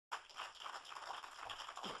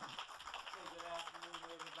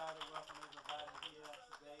welcome everybody here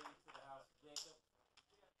today to the house of Jacob.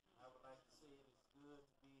 I would like to say it is good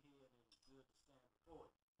to be here and it is good to stand before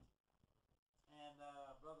you. And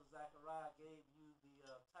Brother Zachariah gave you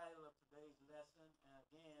the title of today's lesson. And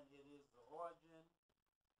again, it is the origin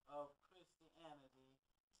of Christianity,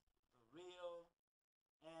 the real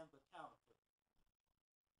and the counterfeit.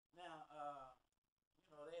 Now,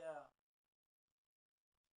 there are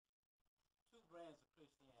two brands of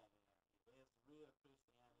Christianity out here. There's the real Christianity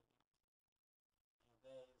and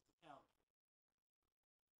there is the counterfeit.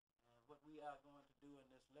 And what we are going to do in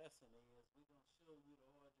this lesson is we're going to show you the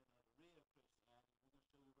origin of the real Christianity. We're going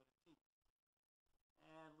to show you what it teaches.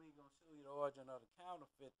 And we're going to show you the origin of the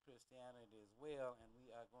counterfeit Christianity as well, and we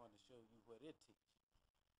are going to show you what it teaches.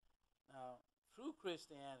 Now, true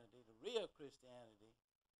Christianity, the real Christianity,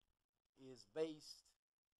 is based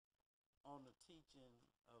on the teaching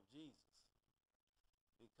of Jesus.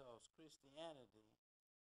 Because Christianity,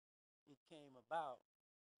 it came about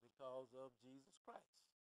because of Jesus Christ.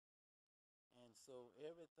 And so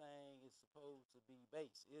everything is supposed to be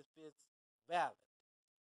based. If it's valid,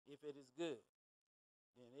 if it is good,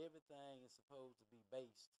 then everything is supposed to be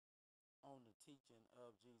based on the teaching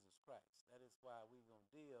of Jesus Christ. That is why we're going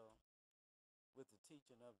to deal with the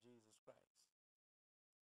teaching of Jesus Christ.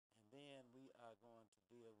 And then we are going to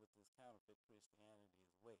deal with this counterfeit Christianity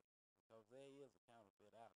as well. Because there is a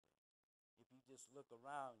counterfeit out there. If you just look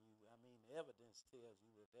around you, the evidence tells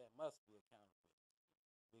you that there must be a counterfeit.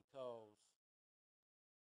 Because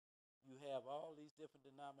you have all these different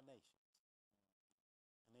denominations.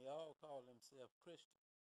 And they all call themselves Christian.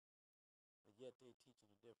 But yet they're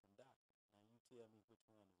teaching a different doctrine. Now you tell me which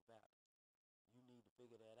one is valid. You need to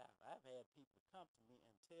figure that out. I've had people come to me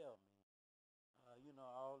and tell me,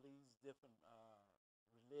 all these different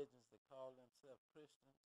religions that call themselves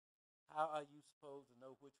Christians. How are you supposed to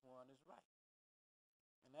know which one is right?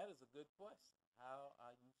 And that is a good question. How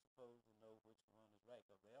are you supposed to know which one is right?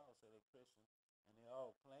 Because they all say they're Christian, and they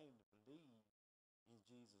all claim to believe in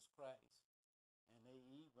Jesus Christ. And they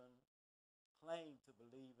even claim to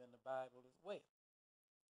believe in the Bible as well.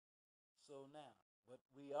 So now, but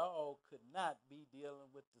we all could not be dealing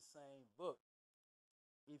with the same book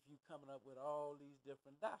if you're coming up with all these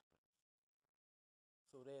different doctrines.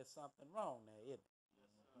 So there's something wrong there, isn't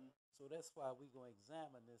it? So that's why we're going to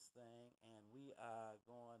examine this thing, and we are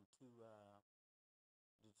going to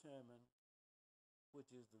determine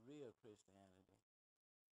which is the real Christianity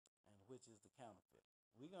and which is the counterfeit.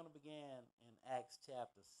 We're going to begin in Acts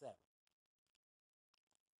chapter 7.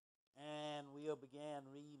 And we'll begin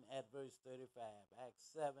reading at verse 35.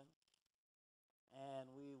 Acts 7.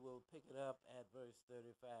 And we will pick it up at verse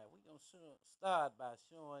 35. We're going to start by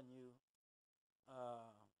showing you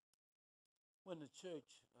when the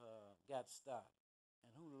church got started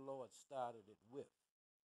and who the Lord started it with.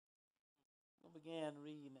 We'll begin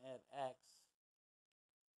reading at Acts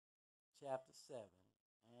chapter 7,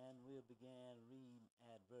 and we'll begin reading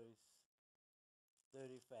at verse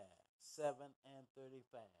 35. 7 and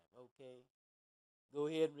 35, okay? Go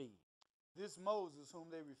ahead and read. This Moses whom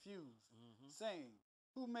they refused, saying,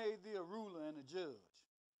 Who made thee a ruler and a judge?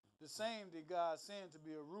 The same did God send to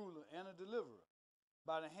be a ruler and a deliverer,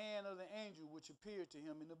 by the hand of the angel which appeared to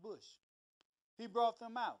him in the bush. He brought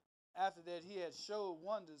them out, after that he had showed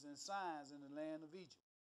wonders and signs in the land of Egypt,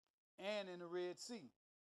 and in the Red Sea,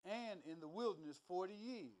 and in the wilderness 40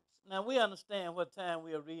 years. Now we understand what time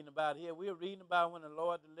we are reading about here. We are reading about when the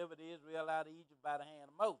Lord delivered Israel out of Egypt by the hand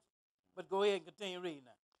of Moses. But go ahead and continue reading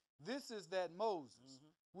now. This is that Moses,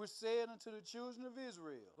 which said unto the children of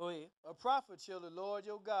Israel, Go ahead. A prophet shall the Lord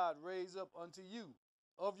your God raise up unto you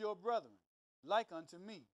of your brethren, like unto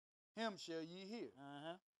me. Him shall ye hear.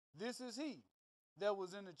 This is he that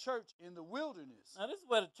was in the church in the wilderness. Now this is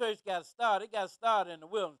where the church got started. It got started in the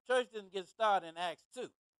wilderness. Church didn't get started in Acts 2.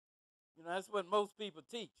 That's what most people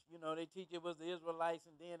teach. They teach it was the Israelites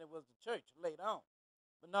and then it was the church later on.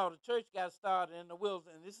 But no, the church got started in the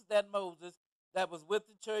wilderness. And this is that Moses that was with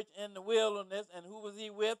the church in the wilderness. And who was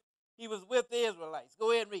he with? He was with the Israelites.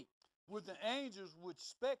 Go ahead and read. With the angels which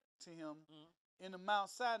spake to him in the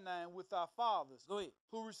Mount Sinai with our fathers, Go ahead.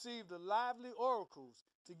 Who received the lively oracles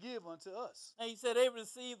to give unto us. And he said they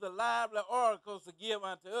received the lively oracles to give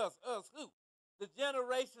unto us. Us who? The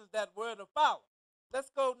generations that were to follow. Let's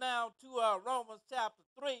go now to Romans chapter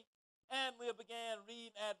 3, and we'll begin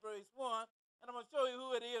reading at verse 1. And I'm going to show you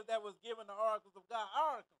who it is that was given the oracles of God.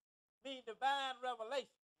 Oracles mean divine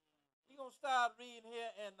revelation. We're going to start reading here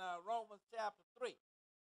in Romans chapter 3.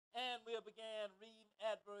 And we'll begin reading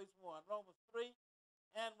at verse 1. Romans 3,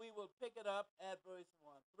 and we will pick it up at verse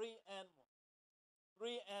 1. 3 and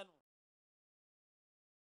 1. 3 and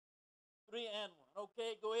 1. 3 and 1.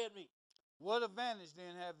 Okay, go ahead and read. What advantage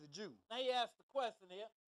then have the Jew? Now he asked the question here,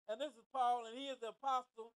 and this is Paul, and he is the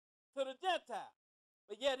apostle to the Gentiles.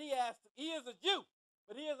 But yet he is a Jew,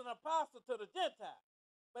 but he is an apostle to the Gentiles.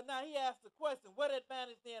 But now he asked the question, what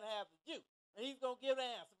advantage then have the Jew? And he's going to give the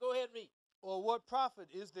answer. Go ahead and read. Or what profit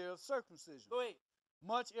is there of circumcision? Go ahead.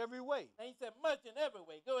 Much every way. And he said, much in every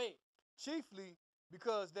way. Go ahead. Chiefly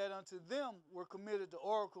because that unto them were committed the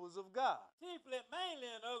oracles of God. Chiefly, mainly,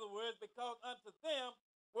 in other words, because unto them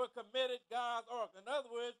were committed God's oracles. In other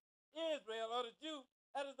words, Israel, or the Jew,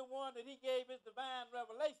 that is the one that he gave his divine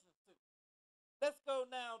revelations to. Let's go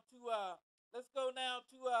now to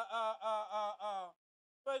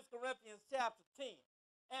 1 Corinthians chapter 10.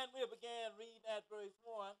 And we'll begin reading at verse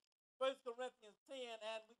 1. 1 Corinthians 10,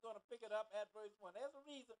 and we're going to pick it up at verse 1. There's a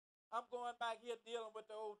reason I'm going back here dealing with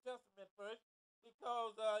the Old Testament first,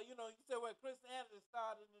 because, you say, well, Christianity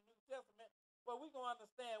started in the New Testament. Well, we're going to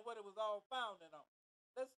understand what it was all founded on.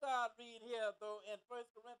 Let's start reading here, though, in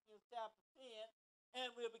 1 Corinthians chapter 10, and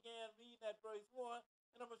we'll begin reading at verse 1.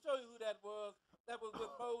 And I'm going to show you who that was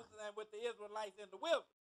with Moses and with the Israelites in the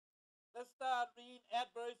wilderness. Let's start reading at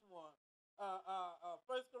verse 1.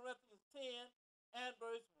 1 Corinthians 10 and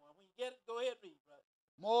verse 1. When you get it, go ahead and read, brother.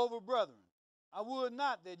 Moreover, brethren, I would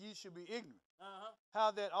not that ye should be ignorant,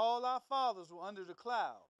 how that all our fathers were under the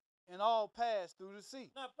cloud, and all passed through the sea.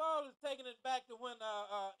 Now, Paul is taking it back to when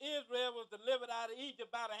Israel was delivered out of Egypt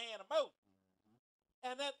by the hand of Moses.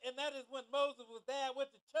 And that is when Moses was there with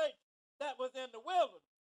the church that was in the wilderness.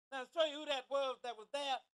 Now, I'll show you who that was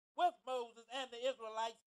there with Moses and the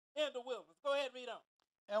Israelites in the wilderness. Go ahead and read on.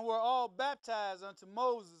 And were all baptized unto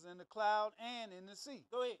Moses in the cloud and in the sea.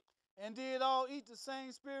 Go ahead. And did all eat the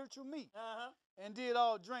same spiritual meat. And did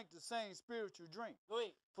all drink the same spiritual drink. Go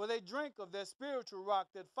ahead. For they drank of that spiritual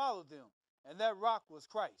rock that followed them, and that rock was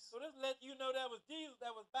Christ. So this let you know that was Jesus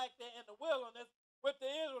that was back there in the wilderness with the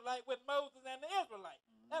Israelite, with Moses and the Israelites.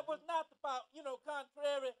 That was not the Father,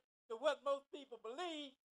 contrary to what most people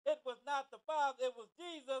believe. It was not the Father, it was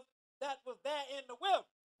Jesus that was there in the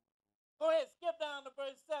wilderness. Go ahead, skip down to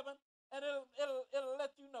verse 7, and it'll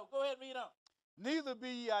let you know. Go ahead and read on. Neither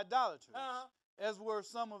be ye idolaters, as were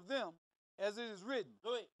some of them, as it is written.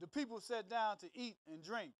 Go ahead. The people sat down to eat and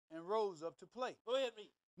drink, and rose up to play. Go ahead and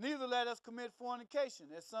read. Neither let us commit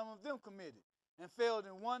fornication, as some of them committed, and failed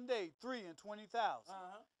in one day 23,000.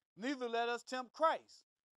 Neither let us tempt Christ,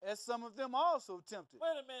 as some of them also tempted.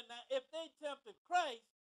 Wait a minute now. If they tempted Christ,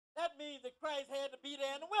 that means that Christ had to be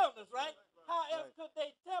there in the wilderness, right? How else could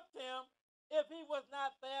they tempt him if he was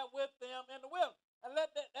not there with them in the wilderness? And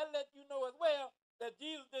that let you know as well that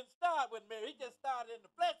Jesus didn't start with Mary. He just started in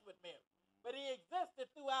the flesh with Mary. But he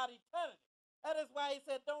existed throughout eternity. That is why he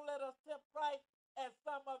said, don't let us tempt Christ, as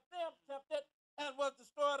some of them tempted and was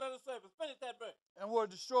destroyed of the serpents. Finish that verse. And were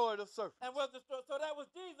destroyed of serpents. And was destroyed. So that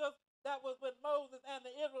was Jesus that was with Moses and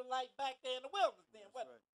the Israelites back there in the wilderness then. Right.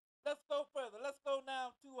 Let's go further. Let's go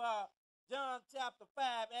now to John chapter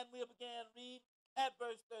 5, and we'll begin read at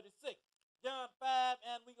verse 36. John 5,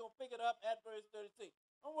 and we're going to pick it up at verse 36.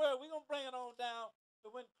 Don't worry, we're going to bring it on down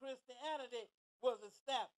to when Christianity was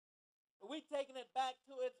established. But we're taking it back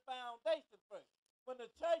to its foundation first, when the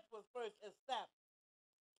church was first established.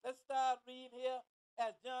 Let's start reading here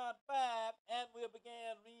at John 5, and we'll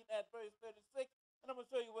begin reading at verse 36, and I'm going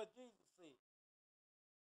to show you what Jesus said.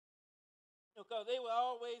 Because they were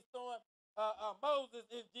always throwing Moses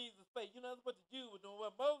in Jesus' face. That's what the Jews were doing.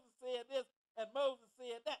 Well, Moses said this, and Moses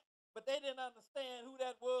said that. But they didn't understand who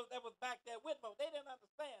that was back there with Moses. They didn't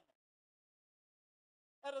understand that.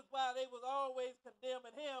 That is why they was always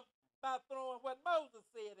condemning him by throwing what Moses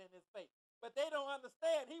said in his face. But they don't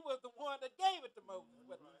understand he was the one that gave it to Moses,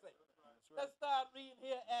 what he said. Let's start reading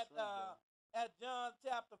here at John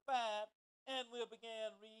chapter 5, and we'll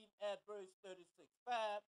begin reading at verse 36. 5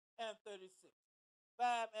 and 36.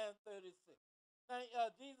 5 and 36. Now,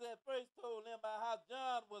 Jesus at first told them about how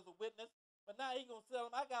John was a witness, but now he's going to tell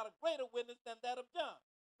them, I got a greater witness than that of John.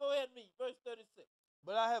 Go ahead and read, verse 36.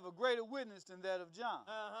 But I have a greater witness than that of John.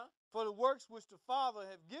 For the works which the Father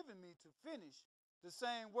hath given me to finish, the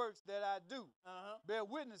same works that I do, bear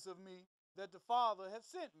witness of me that the Father hath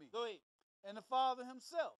sent me. Go ahead. And the Father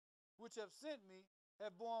himself, which hath sent me,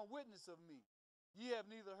 hath borne witness of me. Ye have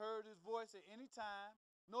neither heard his voice at any time,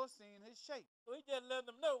 nor seen his shape. So he just letting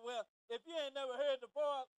them know, well, if you ain't never heard the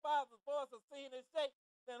Father's voice or seen his shape,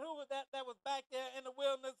 then who was that was back there in the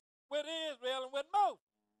wilderness with Israel and with Moses?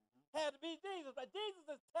 Had to be Jesus. But Jesus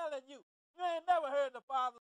is telling you, you ain't never heard the Father's